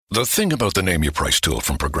The thing about the Name Your Price tool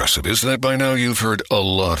from Progressive is that by now you've heard a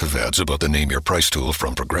lot of ads about the Name Your Price tool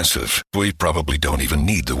from Progressive. We probably don't even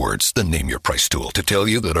need the words, the Name Your Price tool, to tell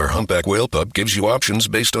you that our Humpback Whale Pup gives you options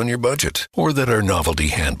based on your budget, or that our novelty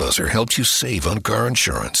hand buzzer helps you save on car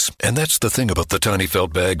insurance. And that's the thing about the tiny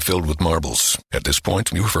felt bag filled with marbles. At this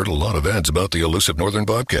point, you've heard a lot of ads about the elusive northern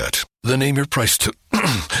bobcat. The Name Your Price tool,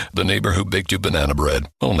 the neighbor who baked you banana bread,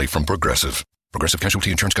 only from Progressive. Progressive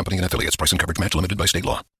Casualty Insurance Company and Affiliates. Price and coverage match limited by state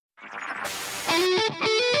law.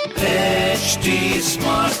 HT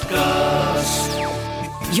Smartcast.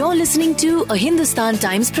 You're listening to a Hindustan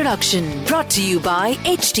Times production brought to you by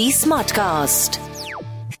HT Smartcast.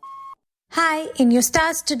 Hi, in your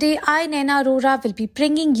stars today, I, Naina Arora, will be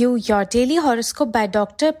bringing you your daily horoscope by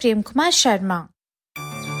Dr. Prem Kumar Sharma.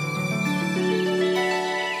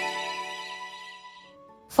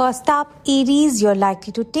 First up, Aries, you're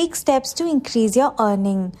likely to take steps to increase your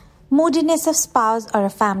earning. Moodiness of spouse or a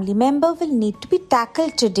family member will need to be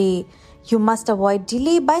tackled today. You must avoid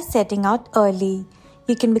delay by setting out early.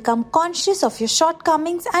 You can become conscious of your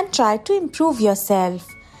shortcomings and try to improve yourself.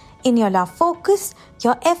 In your love focus,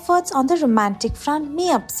 your efforts on the romantic front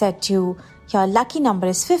may upset you. Your lucky number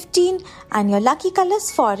is 15 and your lucky color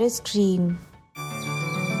is forest green.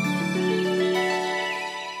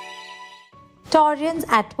 Taurians,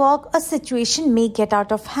 at work, a situation may get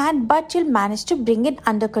out of hand, but you'll manage to bring it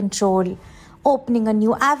under control. Opening a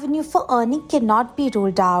new avenue for earning cannot be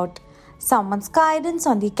ruled out. Someone's guidance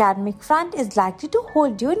on the academic front is likely to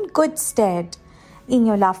hold you in good stead. In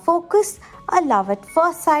your love focus, a love at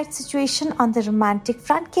first sight situation on the romantic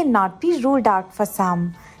front cannot be ruled out for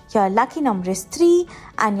some. Your lucky number is 3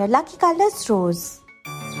 and your lucky color is rose.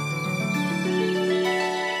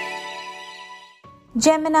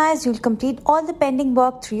 Geminis, you'll complete all the pending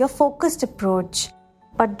work through your focused approach.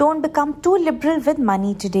 But don't become too liberal with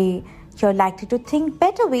money today. You're likely to think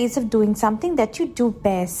better ways of doing something that you do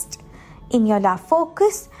best. In your love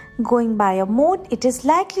focus, going by your mood, it is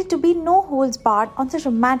likely to be no holds barred on the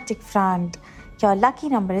romantic front. Your lucky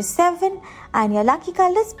number is 7 and your lucky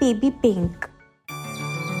color is baby pink.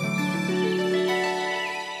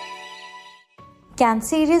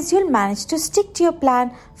 Cancerians, you'll manage to stick to your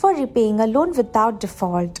plan for repaying a loan without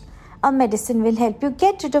default. A medicine will help you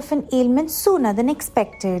get rid of an ailment sooner than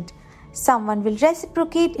expected. Someone will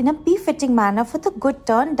reciprocate in a befitting manner for the good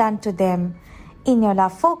turn done to them. In your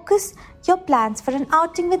love focus, your plans for an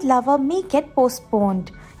outing with lover may get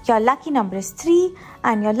postponed. Your lucky number is 3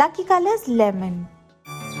 and your lucky color is lemon.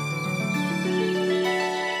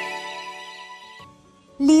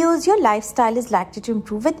 Leos, your lifestyle is likely to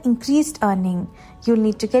improve with increased earning. You'll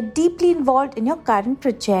need to get deeply involved in your current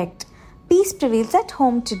project. Peace prevails at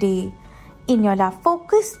home today. In your love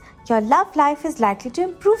focus, your love life is likely to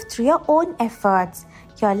improve through your own efforts.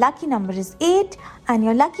 Your lucky number is 8 and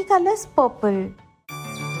your lucky color is purple.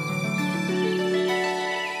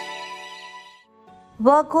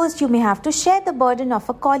 Virgos, you may have to share the burden of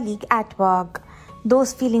a colleague at work.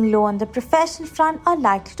 Those feeling low on the professional front are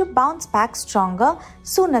likely to bounce back stronger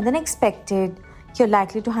sooner than expected. You're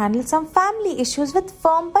likely to handle some family issues with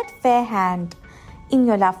firm but fair hand. In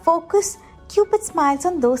your love focus, Cupid smiles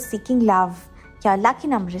on those seeking love. Your lucky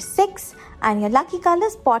number is 6 and your lucky color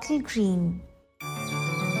is bottle green.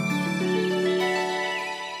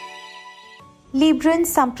 Librans,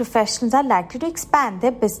 some professionals are likely to expand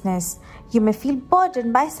their business. You may feel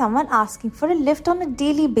burdened by someone asking for a lift on a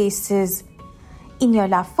daily basis. In your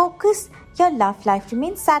love focus, your love life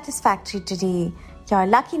remains satisfactory today. Your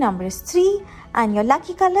lucky number is 3 and your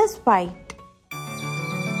lucky color is white.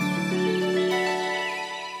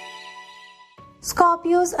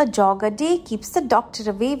 Scorpios, a jog a day keeps the doctor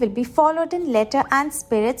away will be followed in letter and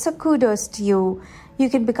spirit, so kudos to you. You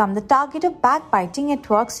can become the target of backbiting at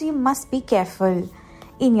work, so you must be careful.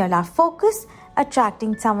 In your love focus,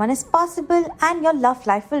 attracting someone is possible and your love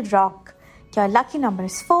life will rock. Your lucky number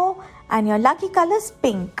is 4 and your lucky color is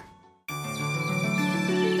pink.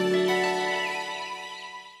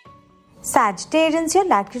 Sagittarians, you're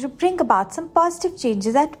likely to bring about some positive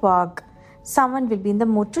changes at work. Someone will be in the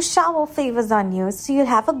mood to shower favors on you, so you'll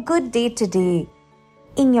have a good day today.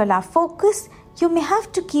 In your love focus, you may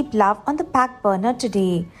have to keep love on the back burner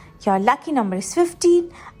today. Your lucky number is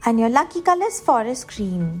 15 and your lucky color is forest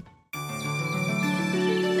green.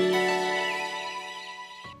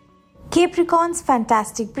 Capricorn's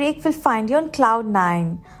fantastic break will find you on cloud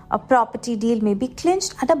 9. A property deal may be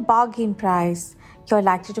clinched at a bargain price. You're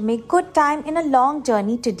likely to make good time in a long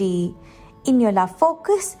journey today. In your love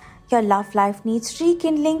focus, your love life needs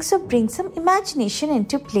rekindling, so bring some imagination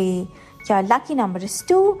into play. Your lucky number is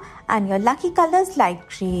 2 and your lucky color is light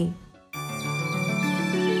grey.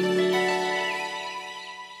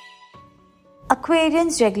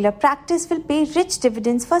 Aquarians, regular practice will pay rich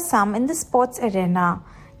dividends for some in the sports arena.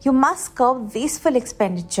 You must curb wasteful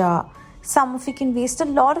expenditure. Some of you can waste a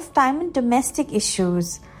lot of time in domestic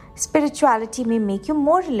issues. Spirituality may make you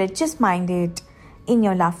more religious-minded. In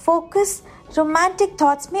your love focus, romantic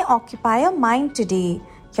thoughts may occupy your mind today.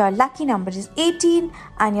 Your lucky number is 18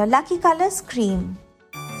 and your lucky color is cream.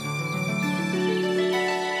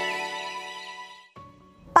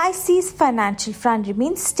 Pisces, financial front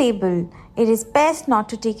remains stable. It is best not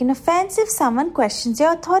to take an offense if someone questions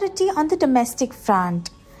your authority on the domestic front.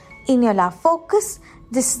 In your love focus,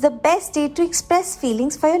 this is the best day to express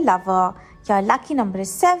feelings for your lover. Your lucky number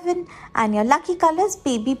is 7 and your lucky color is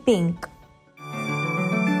baby pink.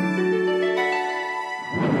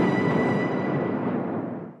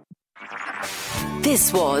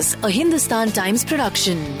 This was a Hindustan Times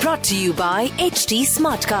production brought to you by HT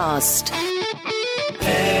Smartcast.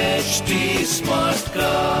 HT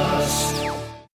Smartcast.